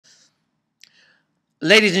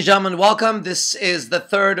Ladies and gentlemen, welcome. This is the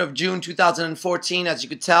 3rd of June 2014. As you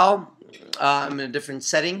could tell, I'm in a different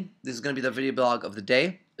setting. This is going to be the video blog of the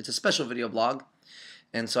day. It's a special video blog,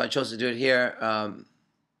 and so I chose to do it here.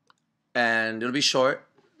 And it'll be short,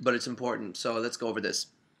 but it's important. So let's go over this.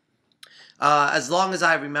 As long as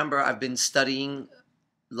I remember, I've been studying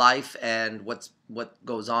life and what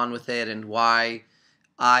goes on with it, and why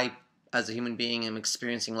I, as a human being, am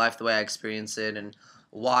experiencing life the way I experience it, and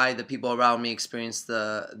why the people around me experience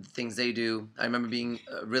the things they do. I remember being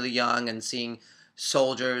really young and seeing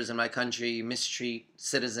soldiers in my country mistreat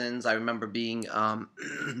citizens. I remember being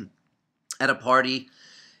at a party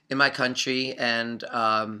in my country, and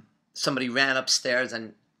somebody ran upstairs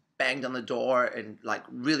and banged on the door and like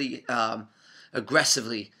really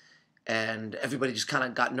aggressively, and everybody just kind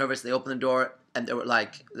of got nervous. They opened the door, and they were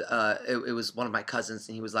like, it was one of my cousins,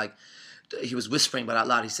 and he was whispering but out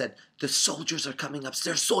loud. He said, "The soldiers are coming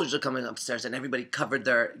upstairs. Soldiers are coming upstairs." And everybody covered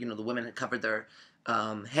their, the women had covered their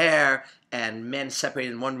hair, and men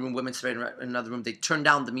separated in one room, women separated in another room. They turned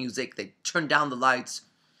down the music. They turned down the lights.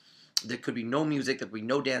 There could be no music. There could be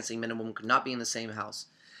no dancing. Men and women could not be in the same house.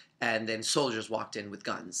 And then soldiers walked in with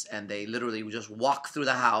guns, and they literally would just walk through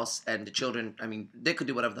the house, and the children, I mean, they could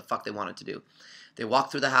do whatever the fuck they wanted to do. They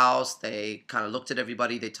walked through the house. They kind of looked at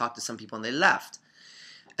everybody. They talked to some people, and they left.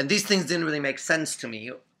 And these things didn't really make sense to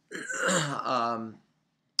me.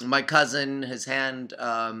 My cousin, his hand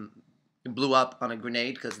blew up on a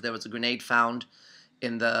grenade because there was a grenade found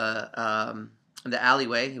in the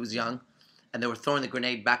alleyway. He was young, and they were throwing the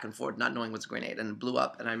grenade back and forth, not knowing it was a grenade, and it blew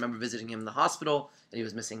up. And I remember visiting him in the hospital, and he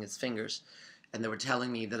was missing his fingers. And they were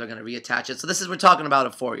telling me that they're going to reattach it. So we're talking about a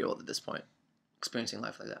 4-year-old at this point, experiencing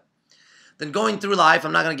life like that. Then going through life,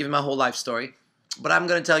 I'm not going to give you my whole life story, but I'm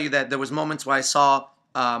going to tell you that there was moments where I saw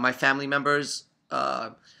my family members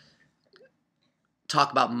talk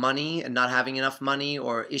about money and not having enough money,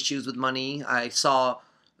 or issues with money. I saw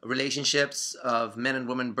relationships of men and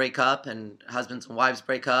women break up, and husbands and wives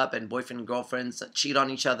break up, and boyfriend and girlfriends cheat on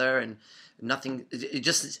each other, and nothing. It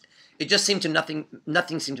just seemed to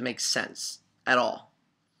nothing seemed to make sense at all.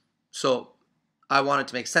 So I wanted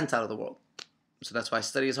to make sense out of the world. So that's why I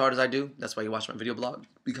study as hard as I do. That's why you watch my video blog,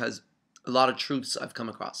 because a lot of truths I've come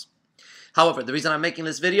across. However, the reason I'm making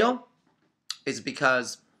this video is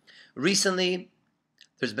because recently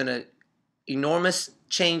there's been an enormous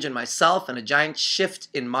change in myself and a giant shift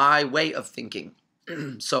in my way of thinking.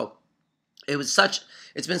 So it's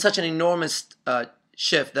been such an enormous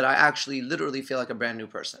shift that I actually literally feel like a brand new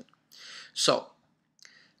person. So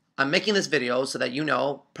I'm making this video so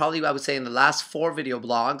that probably I would say in the last 4 video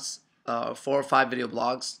blogs, 4 or 5 video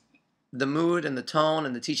blogs, the mood and the tone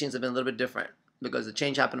and the teachings have been a little bit different, because the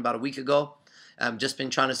change happened about a week ago. I've just been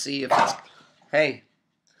trying to see if it's,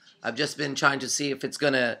 I've just been trying to see if it's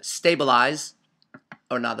going to stabilize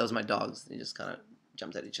or not. Those are my dogs. They just kind of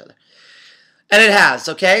jumped at each other. And it has,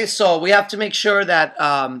 okay? So we have to make sure that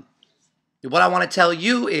what I want to tell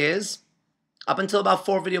you is, up until about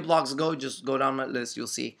 4 video blogs ago, just go down my list, you'll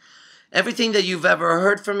see. Everything that you've ever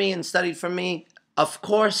heard from me and studied from me, of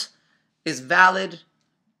course, is valid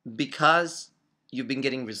because you've been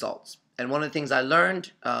getting results. And one of the things I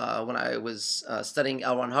learned when I was studying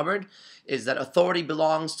L. Ron Hubbard is that authority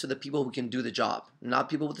belongs to the people who can do the job, not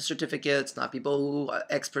people with the certificates, not people who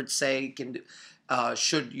experts say can do,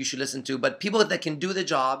 you should listen to, but people that can do the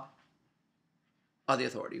job are the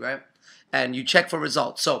authority, right? And you check for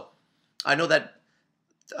results. So I know that,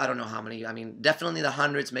 I don't know how many, I mean, definitely the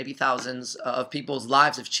hundreds, maybe thousands of people's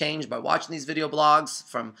lives have changed by watching these video blogs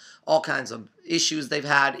from all kinds of issues they've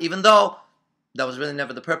had, even though that was really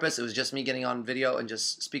never the purpose. It was just me getting on video and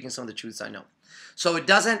just speaking some of the truths I know. So it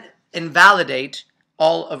doesn't invalidate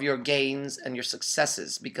all of your gains and your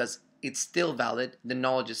successes, because it's still valid, the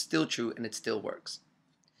knowledge is still true, and it still works.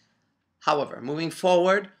 However, moving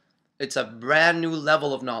forward, it's a brand new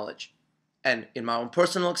level of knowledge. And in my own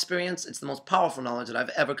personal experience, it's the most powerful knowledge that I've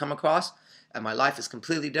ever come across. And my life is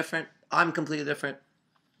completely different. I'm completely different.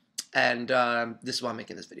 And this is why I'm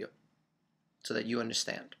making this video, so that you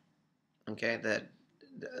understand. Okay, that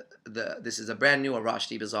this is a brand new Arash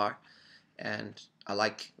Dibazar, and I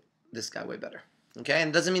like this guy way better. Okay, and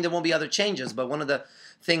it doesn't mean there won't be other changes, but one of the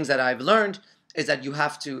things that I've learned is that you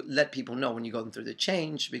have to let people know when you're going through the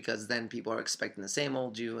change, because then people are expecting the same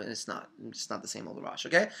old you, and it's not the same old Arash.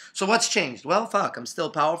 Okay, so what's changed? Well, fuck, I'm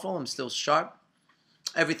still powerful, I'm still sharp,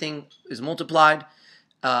 everything is multiplied.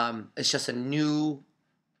 It's just a new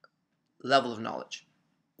level of knowledge.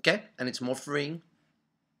 Okay, and it's more freeing.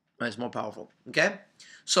 It's more powerful. Okay,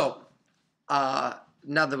 so now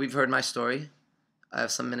that we've heard my story, I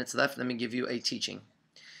have some minutes left. Let me give you a teaching.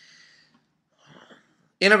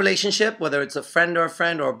 In a relationship, whether it's a friend or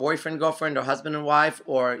a boyfriend, girlfriend, or husband and wife,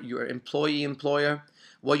 or your employee, employer,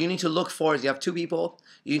 what you need to look for is you have two people.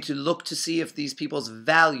 You need to look to see if these people's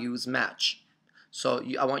values match. So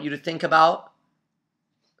I want you to think about.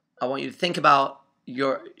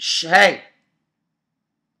 Your hey.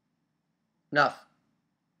 Enough.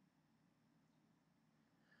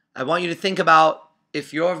 I want you to think about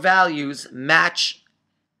if your values match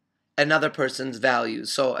another person's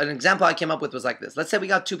values. So an example I came up with was like this. Let's say we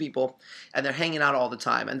got two people and they're hanging out all the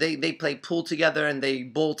time and they play pool together and they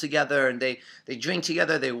bowl together and they drink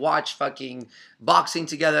together, they watch fucking boxing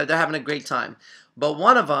together, they're having a great time. But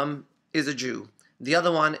one of them is a Jew. The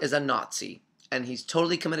other one is a Nazi. And he's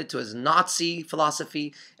totally committed to his Nazi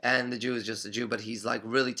philosophy, and the Jew is just a Jew, but he's like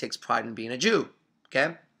really takes pride in being a Jew,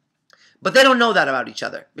 okay? But they don't know that about each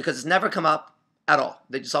other because it's never come up at all.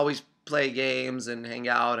 They just always play games and hang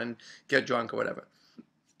out and get drunk or whatever.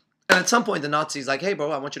 And at some point, the Nazi's like, hey,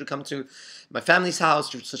 bro, I want you to come to my family's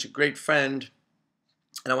house. You're such a great friend,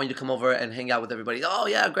 and I want you to come over and hang out with everybody. Oh,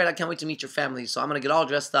 yeah, great. I can't wait to meet your family. So I'm going to get all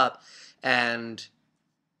dressed up. And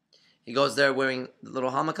he goes there wearing the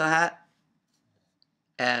little Hanukkah hat.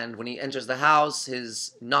 And when he enters the house,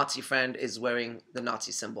 his Nazi friend is wearing the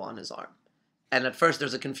Nazi symbol on his arm. And at first,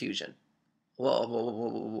 there's a confusion. Whoa, whoa, whoa,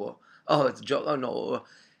 whoa, whoa. Oh, it's a joke. Oh, no.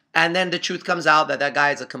 And then the truth comes out that that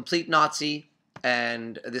guy is a complete Nazi,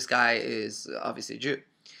 and this guy is obviously a Jew.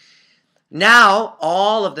 Now,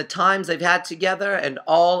 all of the times they've had together and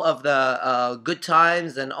all of the good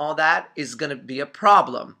times and all that is going to be a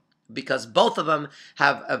problem. Because both of them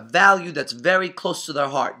have a value that's very close to their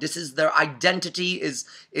heart. This is their identity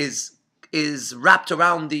is wrapped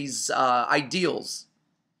around these ideals.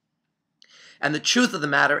 And the truth of the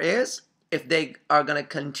matter is, if they are going to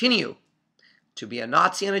continue to be a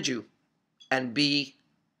Nazi and a Jew and be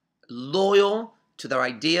loyal to their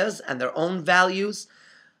ideas and their own values,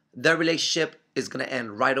 their relationship is going to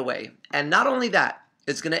end right away. And not only that,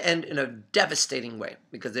 it's going to end in a devastating way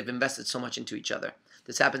because they've invested so much into each other.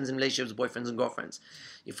 This happens in relationships with boyfriends and girlfriends.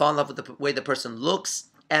 You fall in love with the way the person looks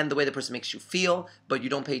and the way the person makes you feel, but you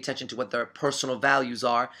don't pay attention to what their personal values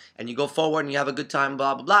are, and you go forward and you have a good time,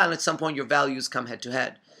 blah, blah, blah, and at some point your values come head to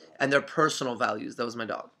head. And they're personal values. That was my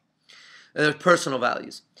dog. And they're personal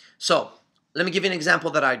values. So, let me give you an example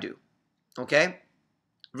that I do. Okay?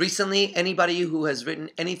 Recently, anybody who has written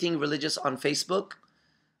anything religious on Facebook,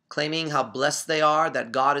 claiming how blessed they are,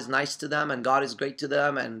 that God is nice to them and God is great to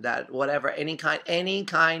them and that whatever, any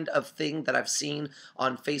kind of thing that I've seen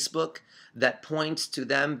on Facebook that points to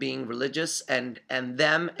them being religious and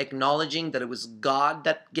them acknowledging that it was God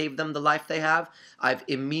that gave them the life they have, I've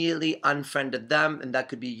immediately unfriended them, and that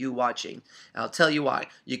could be you watching. And I'll tell you why.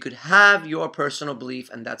 You could have your personal belief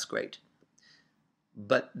and that's great.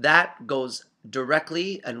 But that goes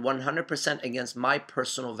directly and 100% against my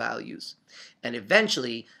personal values. And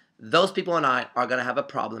eventually, those people and I are going to have a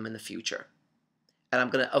problem in the future. And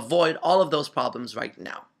I'm going to avoid all of those problems right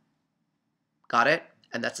now. Got it?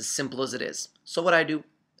 And that's as simple as it is. So what I do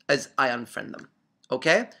is I unfriend them.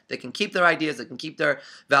 Okay? They can keep their ideas. They can keep their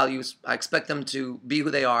values. I expect them to be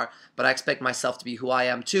who they are. But I expect myself to be who I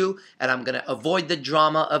am too. And I'm going to avoid the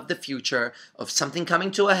drama of the future of something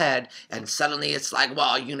coming to a head. And suddenly it's like,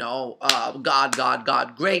 well, you know, God, God,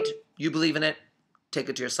 God. Great. You believe in it. Take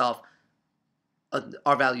it to yourself.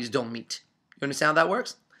 Our values don't meet. You understand how that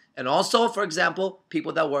works? And also, for example,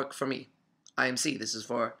 people that work for me. IMC, this is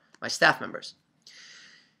for my staff members.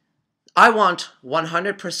 I want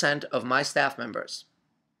 100% of my staff members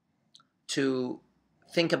to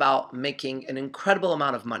think about making an incredible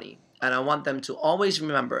amount of money. And I want them to always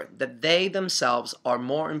remember that they themselves are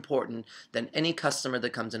more important than any customer that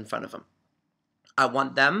comes in front of them. I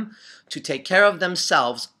want them to take care of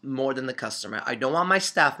themselves more than the customer. I don't want my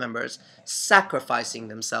staff members sacrificing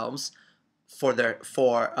themselves for their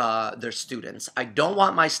students. I don't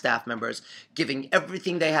want my staff members giving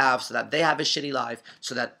everything they have so that they have a shitty life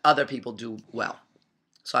so that other people do well.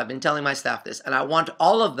 So I've been telling my staff this, and I want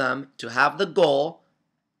all of them to have the goal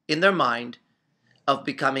in their mind of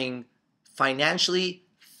becoming financially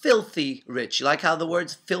filthy rich. You like how the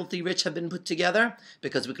words filthy rich have been put together?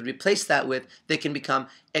 Because we could replace that with they can become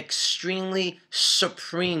extremely,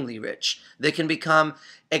 supremely rich. They can become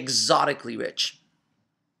exotically rich.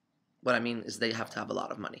 What I mean is they have to have a lot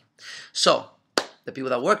of money. So the people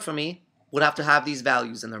that work for me would have to have these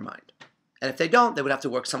values in their mind. And if they don't, they would have to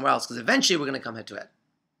work somewhere else because eventually we're going to come head to head.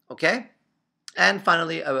 Okay? And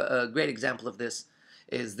finally, a great example of this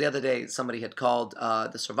is the other day somebody had called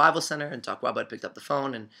the survival center and Talk Robot picked up the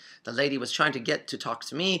phone and the lady was trying to get to talk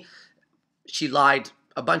to me. She lied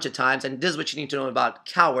a bunch of times, and this is what you need to know about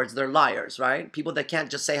cowards. They're liars, right? People that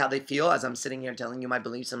can't just say how they feel, as I'm sitting here telling you my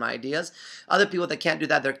beliefs and my ideas. Other people that can't do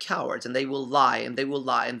that, they're cowards, and they will lie, and they will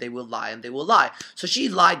lie, and they will lie, and they will lie. So she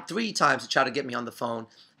lied 3 times to try to get me on the phone.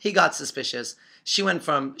 He got suspicious. She went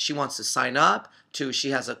from she wants to sign up to she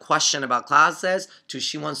has a question about classes to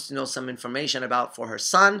she wants to know some information about for her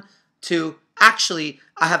son to actually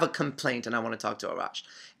I have a complaint and I want to talk to Arash.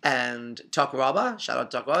 And Takuraba, shout out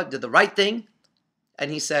to Takuraba, did the right thing. And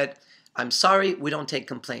he said, I'm sorry, we don't take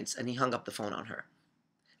complaints. And he hung up the phone on her.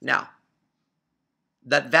 Now,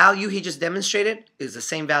 that value he just demonstrated is the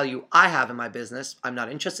same value I have in my business. I'm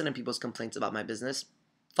not interested in people's complaints about my business.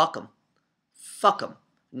 Fuck them. Fuck them.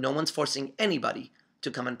 No one's forcing anybody to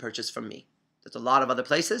come and purchase from me. There's a lot of other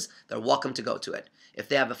places. They're welcome to go to it. If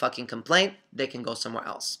they have a fucking complaint, they can go somewhere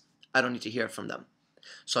else. I don't need to hear from them.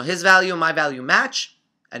 So his value and my value match.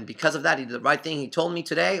 And because of that, he did the right thing. He told me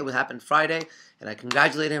today. It would happen Friday. And I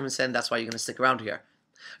congratulated him and said, that's why you're going to stick around here.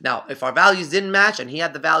 Now, if our values didn't match and he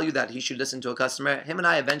had the value that he should listen to a customer, him and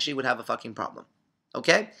I eventually would have a fucking problem.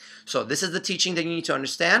 Okay? So this is the teaching that you need to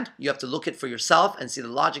understand. You have to look it for yourself and see the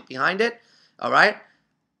logic behind it. All right?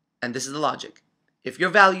 And this is the logic. If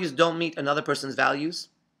your values don't meet another person's values,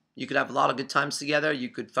 you could have a lot of good times together. You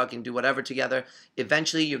could fucking do whatever together.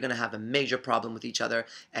 Eventually, you're going to have a major problem with each other.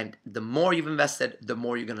 And the more you've invested, the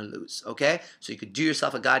more you're going to lose. Okay? So you could do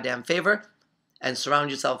yourself a goddamn favor and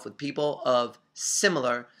surround yourself with people of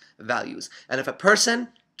similar values. And if a person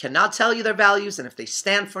cannot tell you their values and if they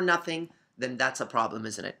stand for nothing, then that's a problem,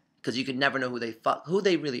 isn't it? Because you can never know who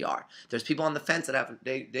they really are. There's people on the fence that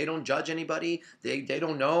they don't judge anybody. They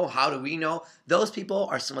don't know. How do we know? Those people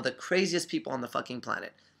are some of the craziest people on the fucking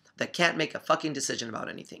planet that can't make a fucking decision about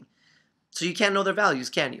anything. So you can't know their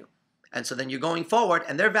values, can you? And so then you're going forward,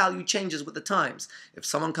 and their value changes with the times. If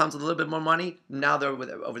someone comes with a little bit more money, now they're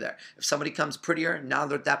over there. If somebody comes prettier, now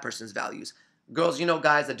they're that person's values. Girls, you know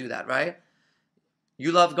guys that do that, right?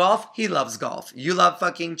 You love golf, he loves golf. You love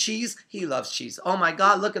fucking cheese, he loves cheese. Oh my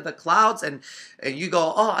God, look at the clouds. And you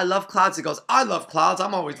go, oh, I love clouds. He goes, I love clouds.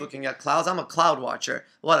 I'm always looking at clouds. I'm a cloud watcher.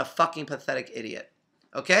 What a fucking pathetic idiot.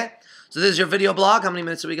 Okay? So this is your video blog. How many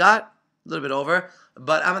minutes do we got? A little bit over.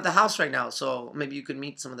 But I'm at the house right now, so maybe you could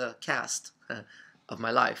meet some of the cast of my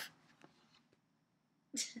life.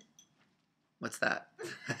 What's that?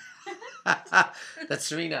 That's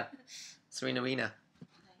Serena. Serena Weena.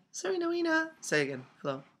 Serena Weena. Say again.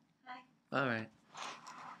 Hello. Hi. All right.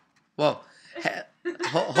 Whoa.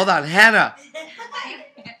 Hold on. Hannah.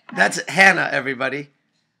 That's Hannah, everybody.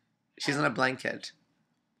 She's on a blanket.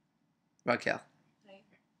 Raquel.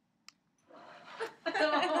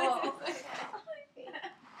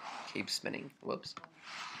 Keep spinning. Whoops.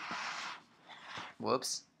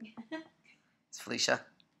 Whoops. It's Felicia.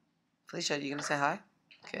 Felicia, are you going to say hi?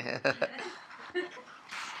 Okay.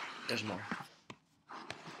 There's more.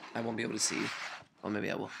 I won't be able to see you. Or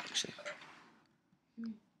maybe I will, actually.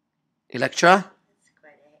 Electra?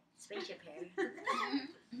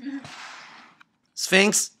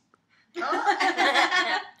 Sphinx?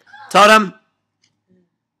 Totem?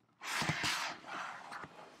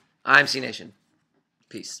 I'm C Nation.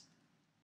 Peace.